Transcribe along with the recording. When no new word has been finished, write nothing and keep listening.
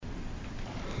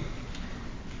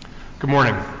Good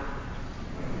morning.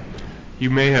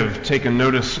 You may have taken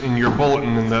notice in your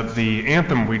bulletin that the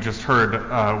anthem we just heard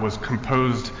was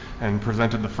composed and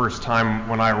presented the first time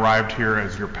when I arrived here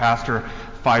as your pastor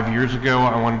 5 years ago.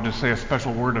 I wanted to say a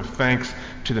special word of thanks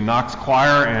to the Knox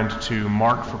Choir and to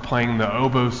Mark for playing the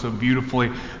oboe so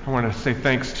beautifully. I want to say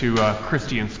thanks to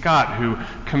Christy and Scott, who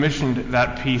commissioned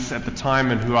that piece at the time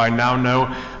and who I now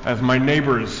know as my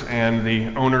neighbors and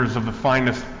the owners of the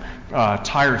finest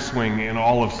tire swing in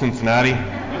all of Cincinnati.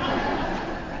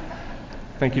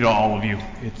 Thank you to all of you.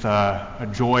 It's a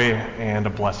joy and a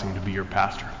blessing to be your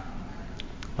pastor.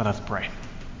 Let us pray.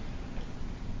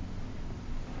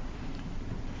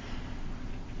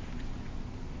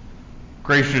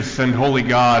 Gracious and holy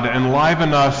God,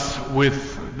 enliven us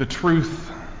with the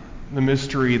truth, the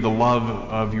mystery, the love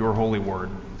of your holy word.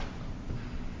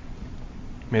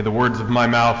 May the words of my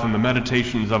mouth and the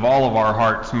meditations of all of our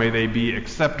hearts, may they be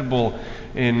acceptable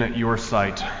in your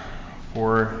sight.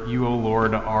 For you, O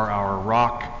Lord, are our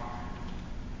rock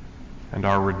and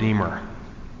our Redeemer.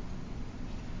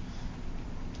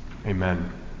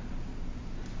 Amen.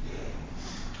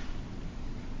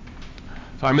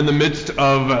 So I'm in the midst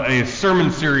of a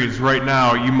sermon series right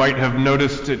now. You might have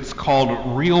noticed it's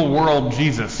called Real World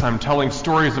Jesus. I'm telling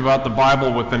stories about the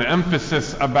Bible with an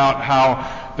emphasis about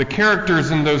how the characters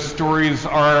in those stories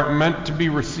are meant to be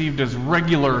received as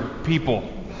regular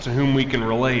people to whom we can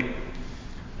relate.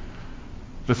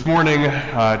 This morning,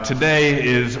 today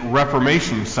is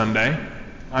Reformation Sunday.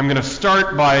 I'm going to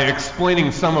start by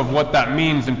explaining some of what that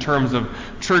means in terms of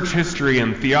church history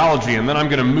and theology, and then I'm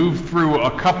going to move through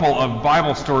a couple of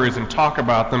Bible stories and talk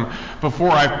about them before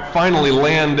I finally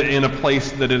land in a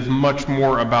place that is much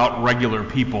more about regular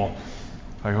people.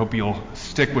 I hope you'll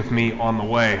stick with me on the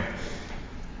way.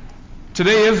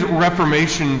 Today is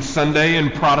Reformation Sunday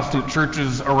in Protestant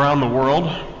churches around the world.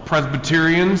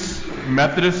 Presbyterians,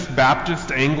 Methodists,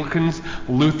 Baptists, Anglicans,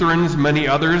 Lutherans, many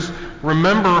others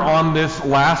remember on this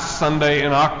last Sunday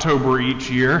in October each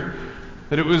year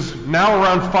that it was now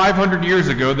around 500 years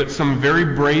ago that some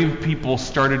very brave people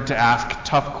started to ask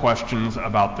tough questions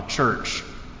about the church.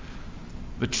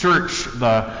 The church,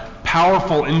 the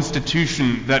powerful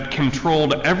institution that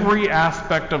controlled every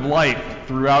aspect of life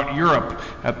throughout Europe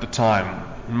at the time,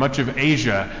 and much of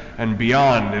Asia and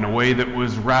beyond in a way that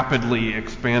was rapidly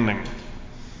expanding.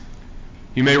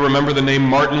 You may remember the name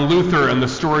Martin Luther and the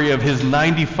story of his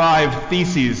 95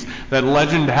 theses that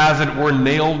legend has it were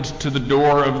nailed to the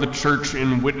door of the church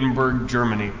in Wittenberg,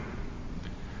 Germany.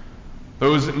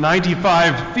 Those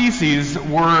 95 theses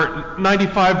were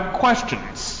 95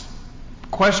 questions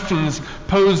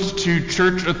posed to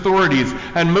church authorities,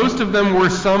 and most of them were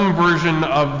some version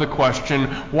of the question,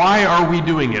 why are we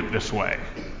doing it this way?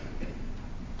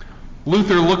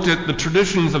 Luther looked at the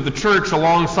traditions of the church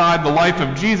alongside the life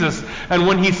of Jesus, and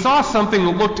when he saw something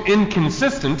that looked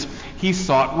inconsistent, he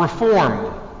sought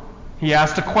reform. He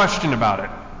asked a question about it.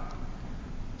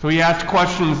 So he asked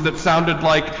questions that sounded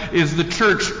like, is the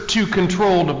church too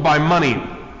controlled by money?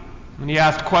 And he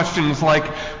asked questions like,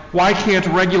 why can't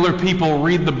regular people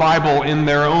read the Bible in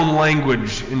their own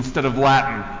language instead of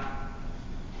Latin?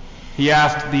 He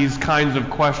asked these kinds of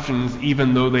questions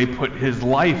even though they put his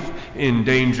life in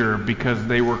danger because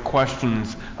they were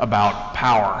questions about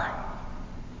power.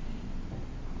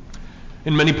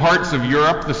 In many parts of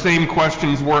Europe, the same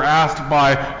questions were asked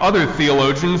by other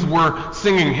theologians. We're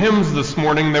singing hymns this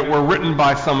morning that were written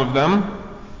by some of them.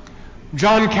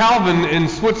 John Calvin in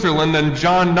Switzerland and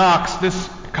John Knox, this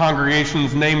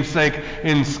congregation's namesake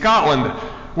in Scotland,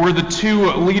 were the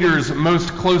two leaders most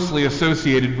closely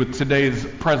associated with today's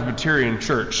Presbyterian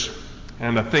Church,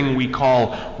 and a thing we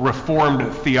call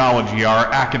Reformed theology, our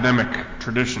academic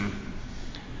tradition.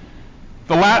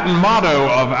 The Latin motto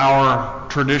of our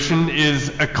tradition is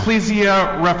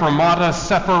Ecclesia Reformata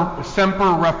Semper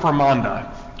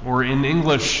Reformanda, or in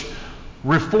English,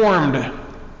 Reformed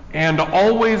and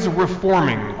always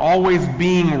reforming, always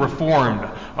being reformed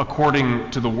according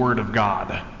to the Word of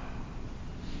God.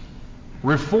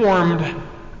 Reformed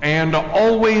and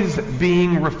always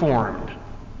being reformed.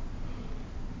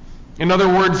 In other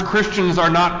words, Christians are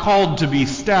not called to be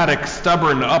static,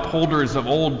 stubborn upholders of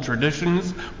old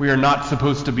traditions. We are not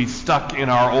supposed to be stuck in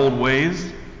our old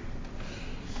ways.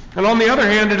 And on the other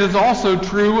hand, it is also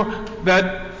true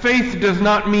that faith does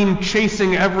not mean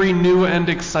chasing every new and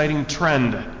exciting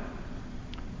trend.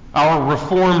 Our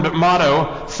Reformed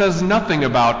motto says nothing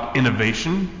about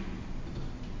innovation.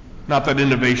 Not that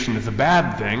innovation is a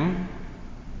bad thing.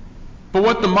 But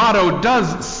what the motto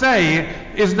does say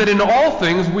is that in all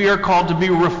things we are called to be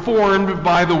reformed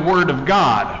by the Word of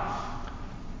God.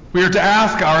 We are to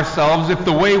ask ourselves if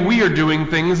the way we are doing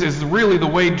things is really the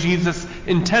way Jesus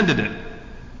intended it.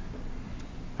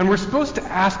 And we're supposed to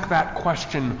ask that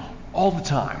question all the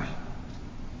time.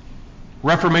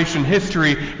 Reformation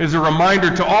history is a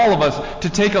reminder to all of us to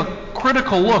take a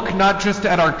critical look not just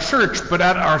at our church, but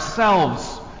at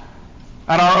ourselves,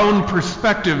 at our own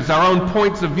perspectives, our own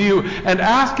points of view, and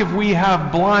ask if we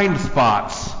have blind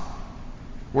spots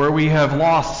where we have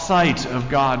lost sight of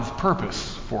God's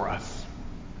purpose for us.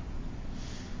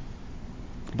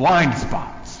 Blind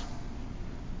spots.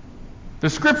 The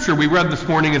scripture we read this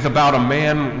morning is about a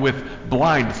man with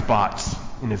blind spots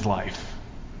in his life.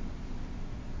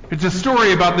 It's a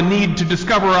story about the need to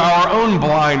discover our own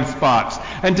blind spots.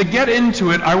 And to get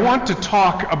into it, I want to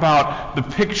talk about the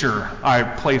picture I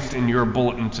placed in your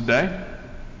bulletin today.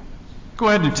 Go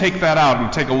ahead and take that out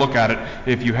and take a look at it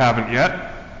if you haven't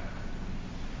yet.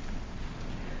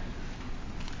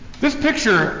 This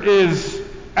picture is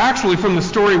actually from the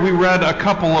story we read a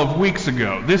couple of weeks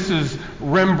ago. This is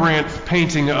Rembrandt's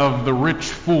painting of the rich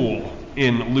fool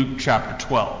in Luke chapter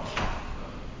 12.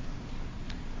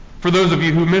 For those of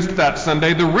you who missed that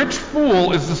Sunday, the rich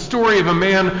fool is the story of a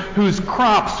man whose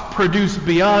crops produce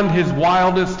beyond his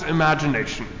wildest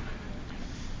imagination.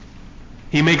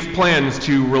 He makes plans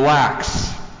to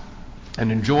relax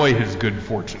and enjoy his good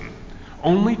fortune,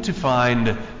 only to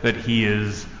find that he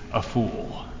is a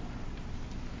fool,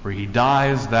 for he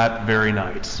dies that very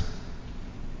night.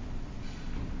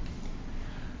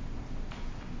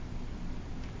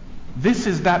 This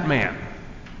is that man,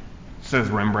 says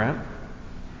Rembrandt.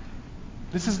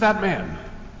 This is that man.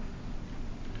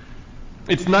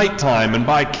 It's nighttime, and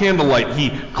by candlelight he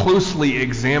closely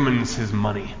examines his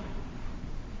money.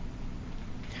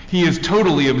 He is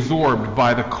totally absorbed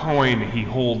by the coin he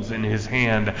holds in his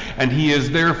hand, and he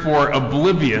is therefore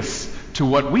oblivious to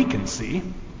what we can see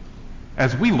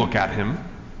as we look at him.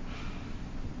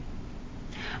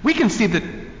 We can see that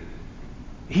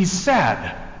he's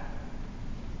sad,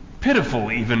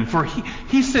 pitiful even, for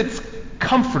he sits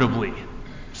comfortably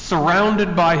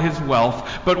surrounded by his wealth,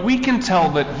 but we can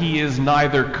tell that he is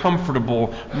neither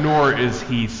comfortable nor is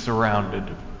he surrounded.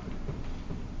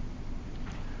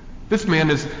 This man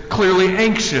is clearly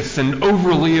anxious and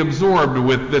overly absorbed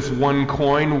with this one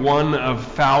coin, one of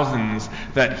thousands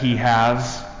that he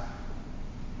has.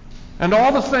 And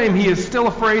all the same, he is still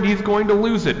afraid he's going to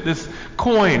lose it. This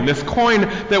coin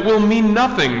that will mean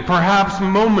nothing, perhaps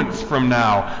moments from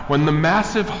now, when the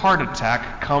massive heart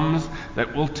attack comes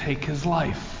that will take his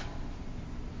life.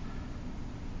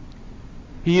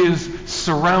 He is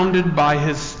surrounded by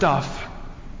his stuff.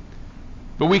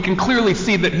 But we can clearly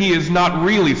see that he is not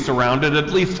really surrounded, at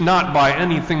least not by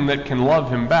anything that can love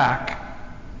him back.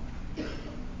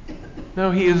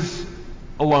 No, he is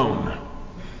alone.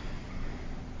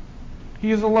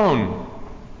 He is alone.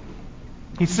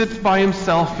 He sits by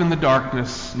himself in the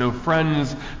darkness, no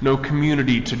friends, no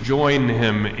community to join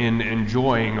him in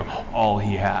enjoying all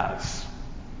he has.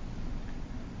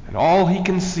 And all he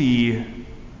can see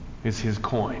is his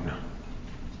coin.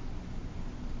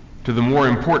 To the more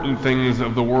important things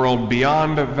of the world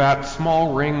beyond that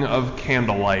small ring of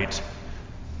candlelight,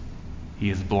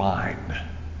 he is blind.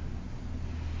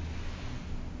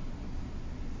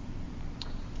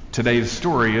 Today's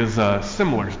story is a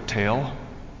similar tale: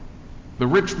 the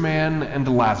rich man and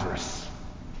Lazarus.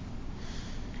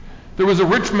 There was a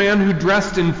rich man who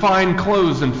dressed in fine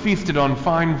clothes and feasted on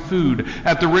fine food.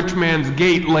 At the rich man's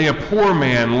gate lay a poor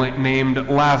man named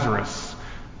Lazarus,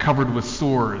 covered with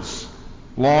sores,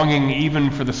 longing even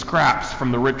for the scraps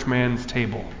from the rich man's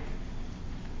table.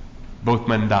 Both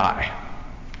men die.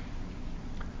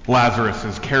 Lazarus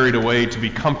is carried away to be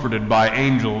comforted by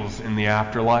angels in the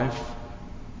afterlife.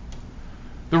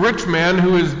 The rich man,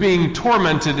 who is being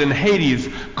tormented in Hades,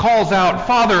 calls out,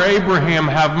 "Father Abraham,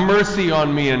 have mercy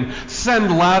on me, and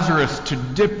send Lazarus to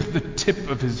dip the tip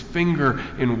of his finger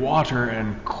in water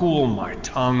and cool my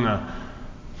tongue,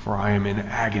 for I am in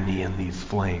agony in these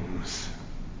flames."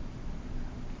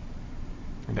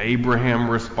 And Abraham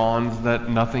responds that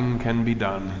nothing can be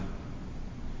done.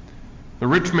 The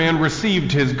rich man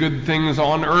received his good things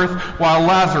on earth, while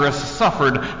Lazarus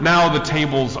suffered. Now the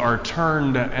tables are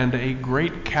turned, and a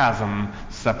great chasm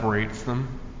separates them.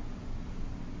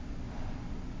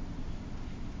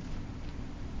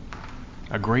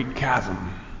 A great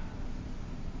chasm.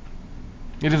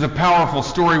 It is a powerful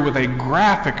story with a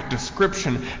graphic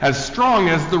description as strong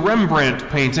as the Rembrandt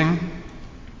painting.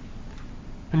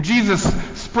 And Jesus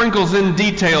sprinkles in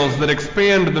details that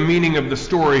expand the meaning of the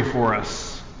story for us.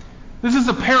 This is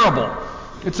a parable.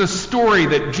 It's a story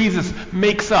that Jesus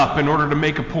makes up in order to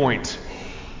make a point.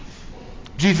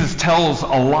 Jesus tells a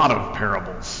lot of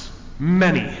parables.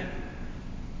 many.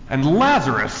 And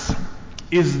Lazarus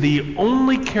is the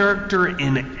only character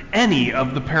in any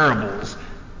of the parables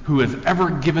who has ever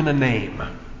given a name.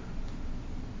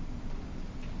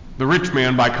 The rich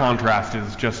man, by contrast,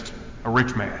 is just a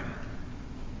rich man.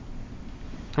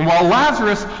 And while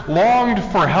Lazarus longed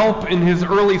for help in his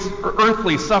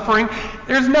earthly suffering,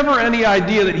 there's never any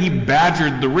idea that he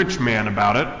badgered the rich man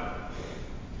about it.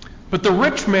 But the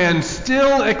rich man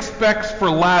still expects for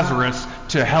Lazarus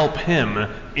to help him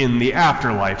in the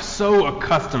afterlife. So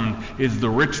accustomed is the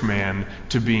rich man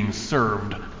to being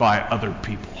served by other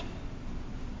people.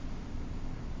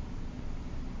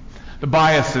 The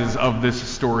biases of this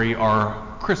story are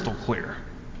crystal clear.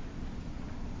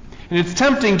 And it's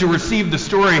tempting to receive the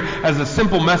story as a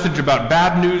simple message about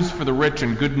bad news for the rich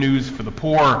and good news for the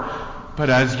poor. But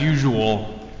as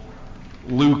usual,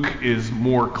 Luke is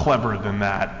more clever than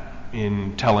that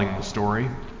in telling the story.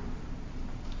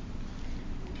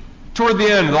 Toward the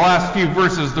end, the last few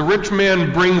verses, the rich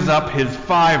man brings up his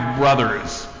 5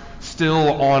 brothers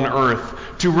still on earth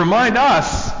to remind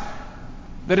us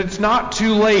that it's not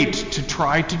too late to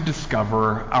try to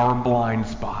discover our blind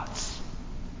spots.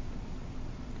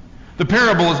 The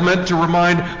parable is meant to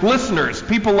remind listeners,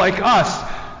 people like us,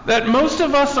 that most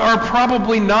of us are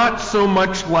probably not so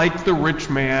much like the rich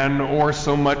man or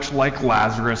so much like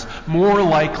Lazarus. More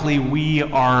likely we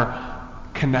are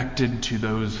connected to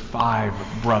those 5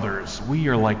 brothers. We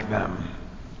are like them.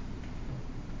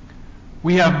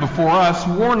 We have before us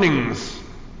warnings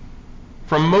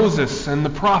from Moses and the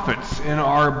prophets in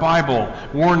our Bible,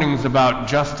 warnings about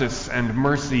justice and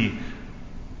mercy.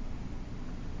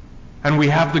 And we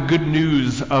have the good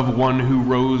news of one who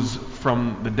rose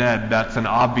from the dead. That's an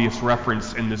obvious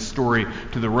reference in this story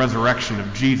to the resurrection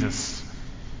of Jesus.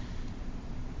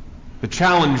 The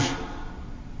challenge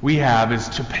we have is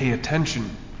to pay attention,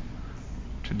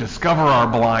 to discover our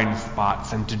blind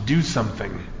spots, and to do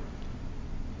something.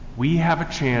 We have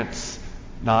a chance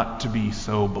not to be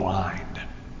so blind.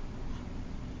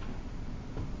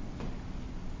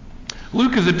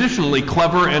 Luke is additionally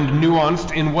clever and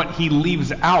nuanced in what he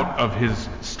leaves out of his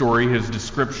story, his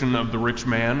description of the rich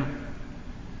man.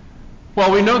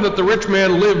 While we know that the rich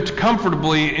man lived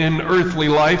comfortably in earthly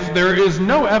life, there is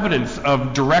no evidence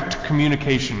of direct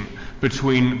communication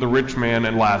between the rich man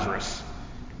and Lazarus.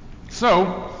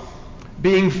 So,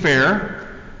 being fair,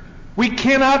 we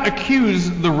cannot accuse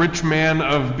the rich man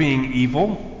of being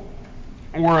evil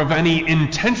or of any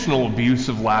intentional abuse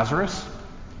of Lazarus.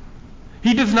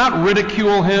 He does not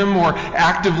ridicule him or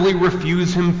actively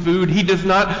refuse him food. He does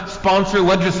not sponsor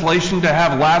legislation to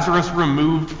have Lazarus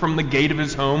removed from the gate of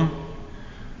his home.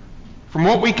 From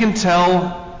what we can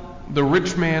tell, the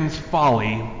rich man's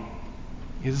folly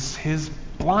is his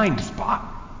blind spot.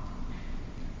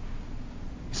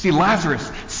 You see,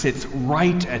 Lazarus sits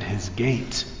right at his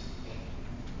gate,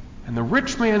 and the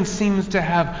rich man seems to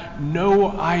have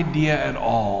no idea at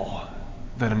all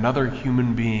that another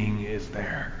human being is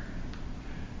there.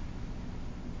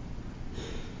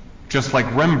 Just like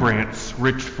Rembrandt's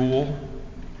rich fool,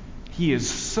 he is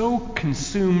so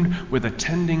consumed with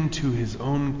attending to his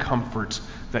own comfort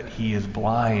that he is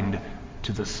blind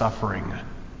to the suffering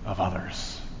of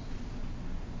others.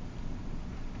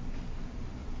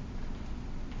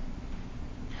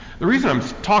 The reason I'm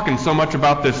talking so much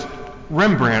about this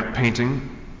Rembrandt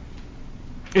painting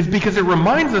is because it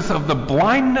reminds us of the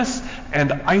blindness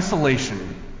and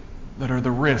isolation that are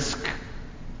the risk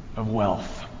of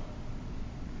wealth.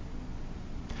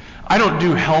 I don't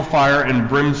do hellfire and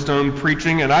brimstone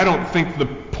preaching, and I don't think the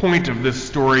point of this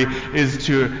story is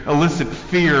to elicit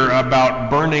fear about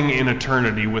burning in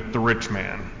eternity with the rich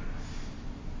man.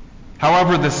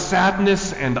 However, the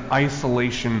sadness and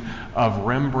isolation of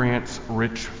Rembrandt's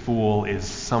rich fool is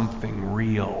something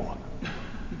real.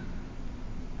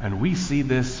 And we see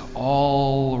this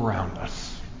all around us.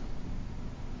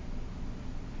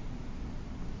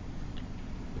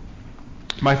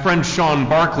 My friend Sean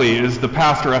Barkley is the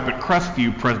pastor up at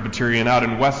Crestview Presbyterian out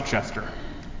in Westchester.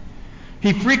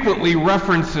 He frequently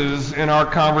references in our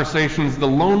conversations the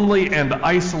lonely and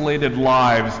isolated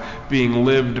lives being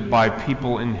lived by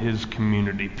people in his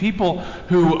community, people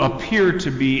who appear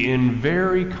to be in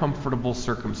very comfortable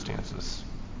circumstances.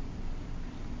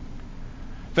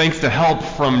 Thanks to help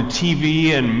from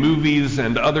TV and movies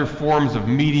and other forms of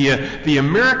media, the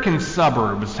American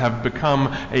suburbs have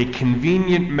become a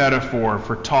convenient metaphor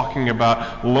for talking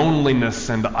about loneliness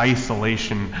and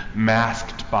isolation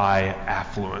masked by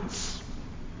affluence.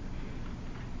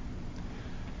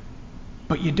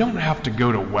 But you don't have to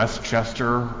go to Westchester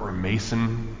or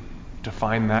Mason to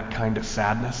find that kind of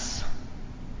sadness.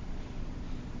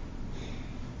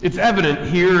 It's evident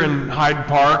here in Hyde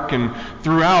Park and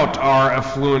throughout our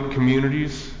affluent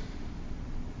communities.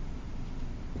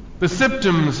 The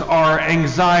symptoms are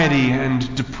anxiety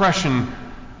and depression,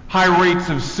 high rates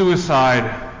of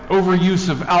suicide, overuse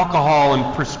of alcohol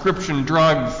and prescription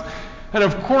drugs, and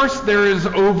of course there is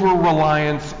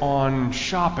over-reliance on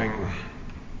shopping,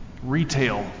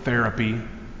 retail therapy,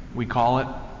 we call it.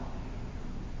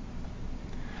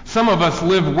 Some of us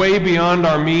live way beyond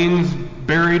our means,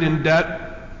 buried in debt.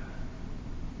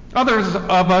 Others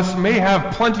of us may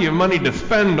have plenty of money to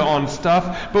spend on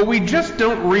stuff, but we just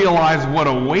don't realize what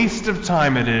a waste of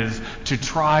time it is to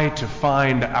try to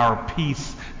find our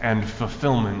peace and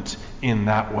fulfillment in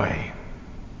that way.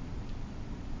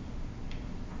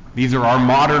 These are our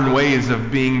modern ways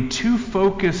of being too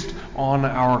focused on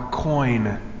our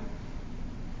coin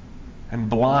and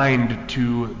blind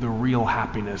to the real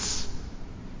happiness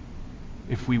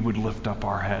if we would lift up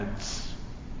our heads.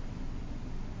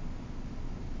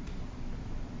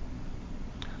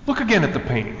 Look again at the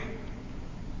painting.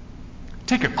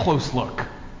 Take a close look.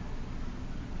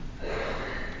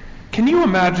 Can you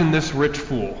imagine this rich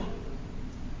fool?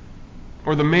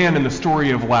 Or the man in the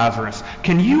story of Lazarus?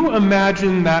 Can you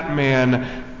imagine that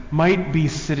man might be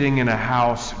sitting in a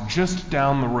house just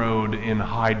down the road in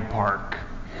Hyde Park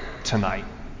tonight?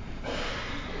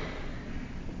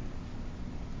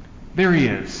 There he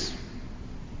is,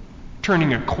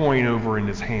 turning a coin over in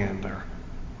his hand,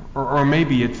 or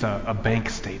maybe it's a bank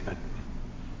statement.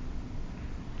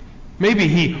 Maybe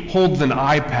he holds an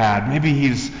iPad. Maybe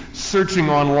he's searching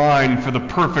online for the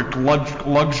perfect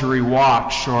luxury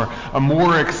watch, or a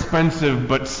more expensive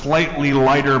but slightly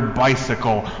lighter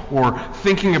bicycle, or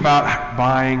thinking about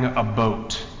buying a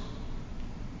boat.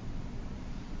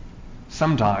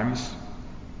 Sometimes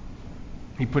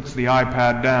he puts the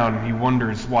iPad down and he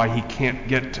wonders why he can't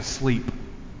get to sleep.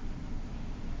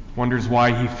 Wonders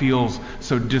why he feels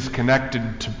so disconnected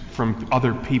from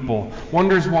other people.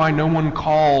 Wonders why no one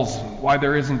calls, why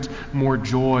there isn't more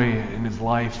joy in his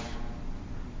life.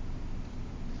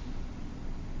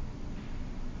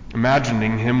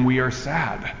 Imagining him, we are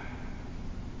sad.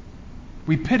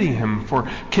 We pity him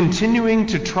for continuing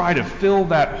to try to fill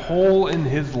that hole in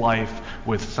his life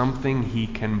with something he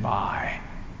can buy.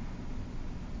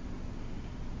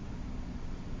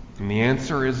 And the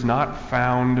answer is not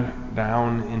found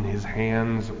down in his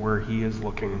hands where he is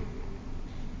looking.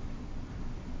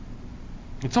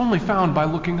 It's only found by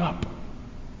looking up,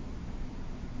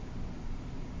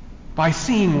 by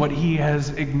seeing what he has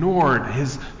ignored,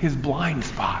 his blind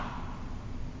spot.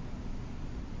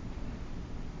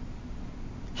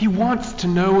 He wants to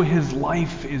know his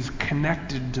life is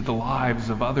connected to the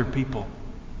lives of other people.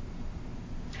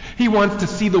 He wants to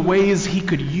see the ways he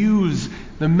could use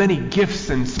the many gifts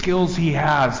and skills he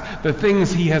has, the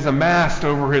things he has amassed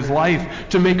over his life,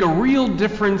 to make a real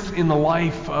difference in the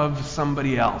life of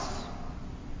somebody else.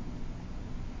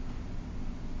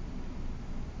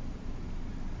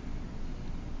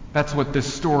 That's what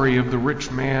this story of the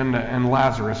rich man and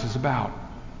Lazarus is about.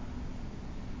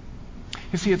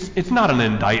 You see, it's not an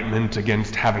indictment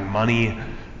against having money,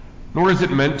 nor is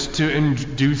it meant to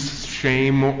induce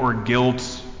shame or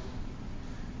guilt.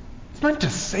 It's meant to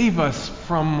save us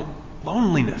from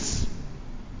loneliness,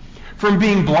 from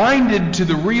being blinded to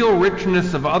the real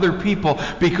richness of other people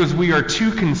because we are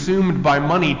too consumed by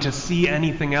money to see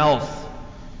anything else.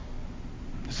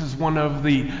 This is one of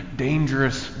the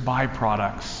dangerous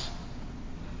byproducts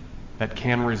that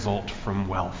can result from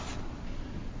wealth.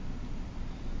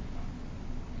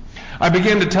 I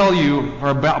began to tell you,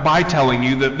 or by telling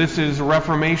you, that this is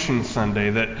Reformation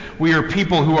Sunday, that we are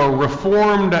people who are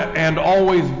reformed and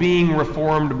always being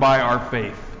reformed by our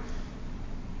faith.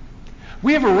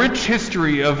 We have a rich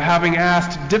history of having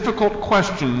asked difficult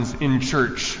questions in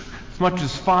church, as much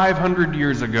as 500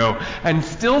 years ago, and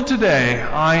still today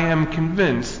I am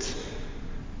convinced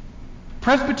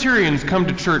Presbyterians come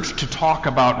to church to talk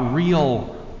about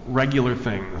real, regular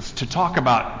things, to talk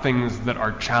about things that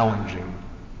are challenging.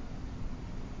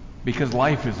 Because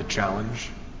life is a challenge.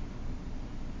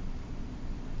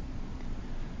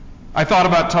 I thought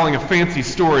about telling a fancy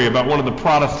story about one of the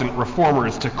Protestant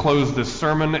reformers to close this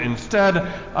sermon. Instead,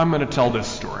 I'm going to tell this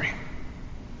story.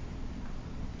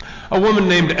 A woman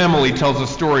named Emily tells a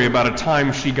story about a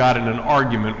time she got in an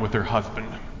argument with her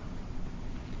husband.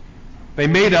 They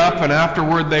made up, and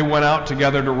afterward they went out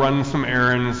together to run some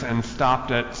errands and stopped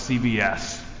at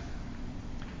CVS.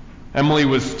 Emily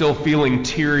was still feeling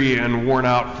teary and worn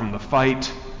out from the fight.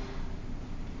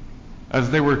 As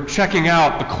they were checking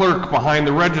out, the clerk behind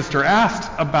the register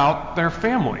asked about their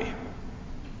family,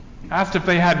 asked if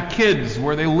they had kids,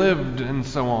 where they lived, and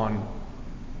so on.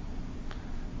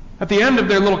 At the end of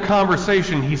their little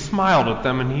conversation, he smiled at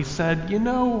them and he said, "You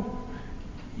know,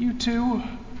 you two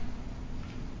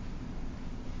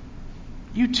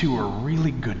are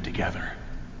really good together."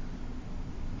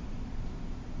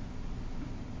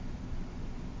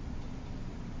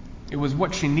 It was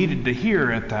what she needed to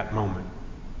hear at that moment.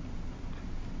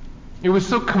 It was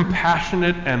so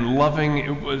compassionate and loving.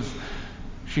 It was,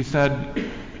 she said,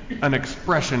 an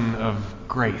expression of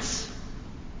grace.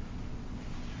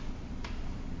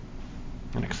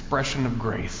 An expression of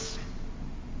grace.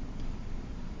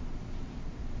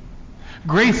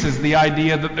 Grace is the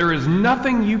idea that there is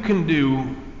nothing you can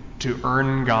do to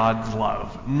earn God's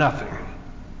love. Nothing.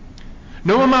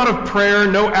 No amount of prayer,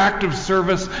 no act of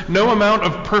service, no amount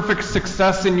of perfect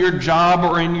success in your job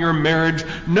or in your marriage,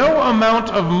 no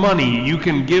amount of money you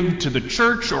can give to the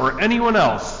church or anyone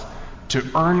else to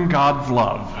earn God's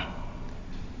love.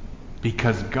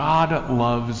 Because God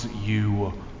loves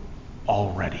you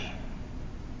already.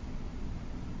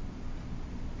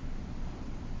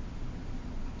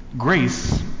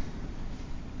 Grace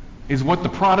is what the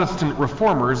Protestant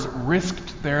reformers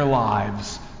risked their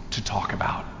lives to talk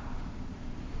about.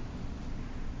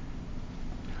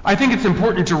 I think it's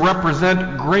important to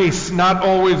represent grace not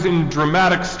always in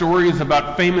dramatic stories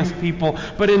about famous people,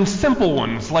 but in simple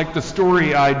ones like the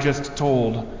story I just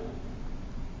told.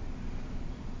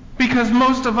 Because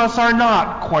most of us are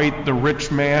not quite the rich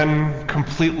man,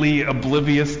 completely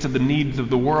oblivious to the needs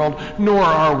of the world, nor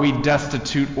are we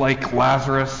destitute like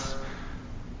Lazarus.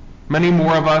 Many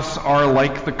more of us are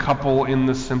like the couple in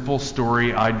the simple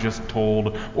story I just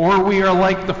told, or we are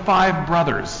like the 5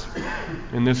 brothers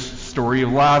in this story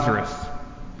of Lazarus.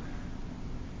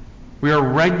 We are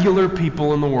regular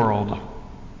people in the world.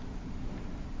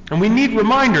 And we need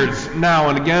reminders now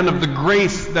and again of the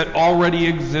grace that already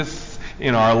exists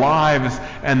in our lives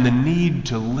and the need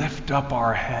to lift up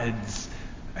our heads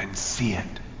and see it.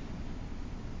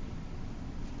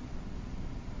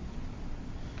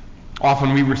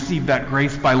 Often we receive that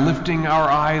grace by lifting our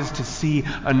eyes to see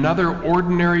another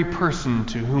ordinary person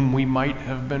to whom we might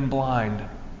have been blind.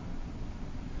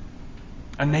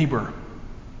 A neighbor.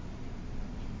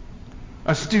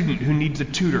 A student who needs a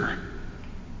tutor.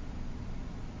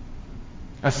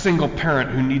 A single parent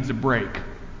who needs a break.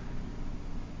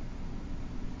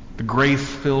 The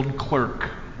grace-filled clerk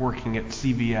working at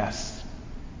CVS.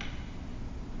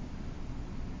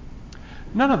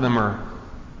 None of them are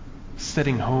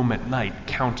sitting home at night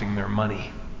counting their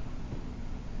money.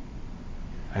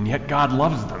 And yet God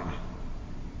loves them.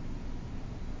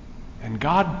 And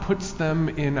God puts them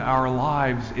in our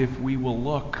lives if we will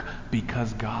look,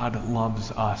 because God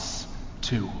loves us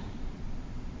too.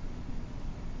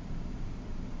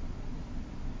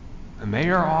 And they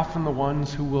are often the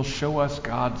ones who will show us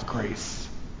God's grace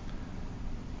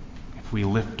if we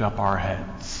lift up our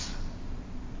heads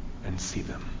and see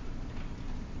them.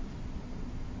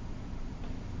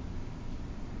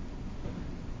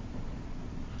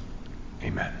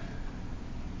 Amen.